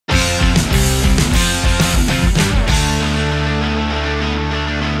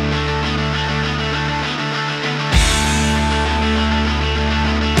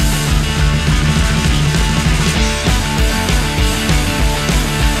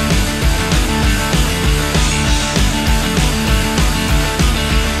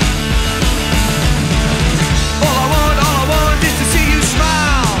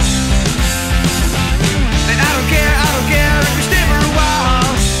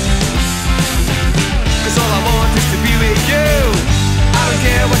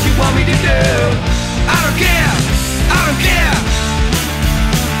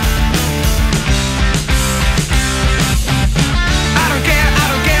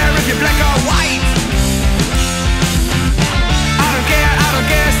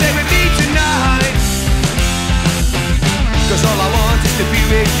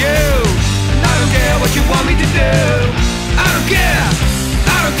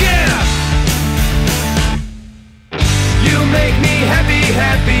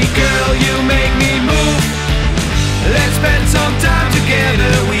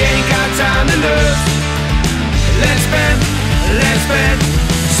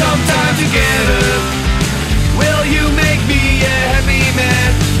some time together. Will you make me a happy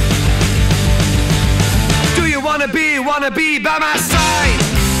man? Do you wanna be by my side?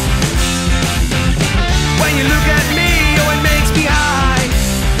 When you look at me, oh it makes me high.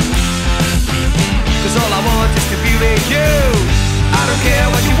 Cause all I want is to be with you. I don't care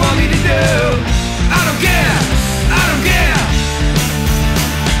what you want me to do. I don't care, I don't care.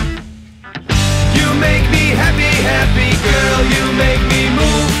 You make me happy, happy girl, you make me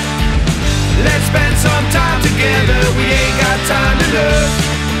move. Let's spend some time together, we ain't got time to lose.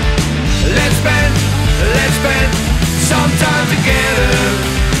 Let's spend some time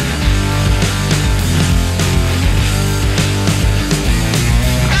together.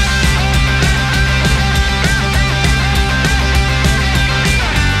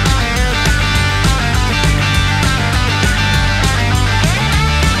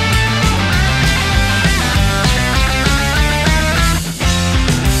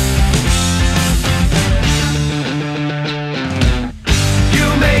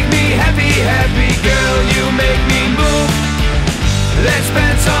 Happy girl, you make me move. Let's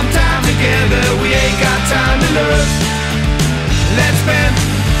spend some time together, we ain't got time to lose. Let's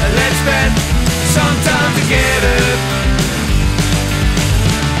spend some time together.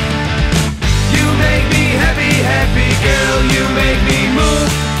 You make me happy, happy girl, you make me move.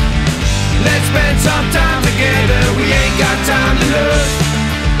 Let's spend some time together, we ain't got time to lose.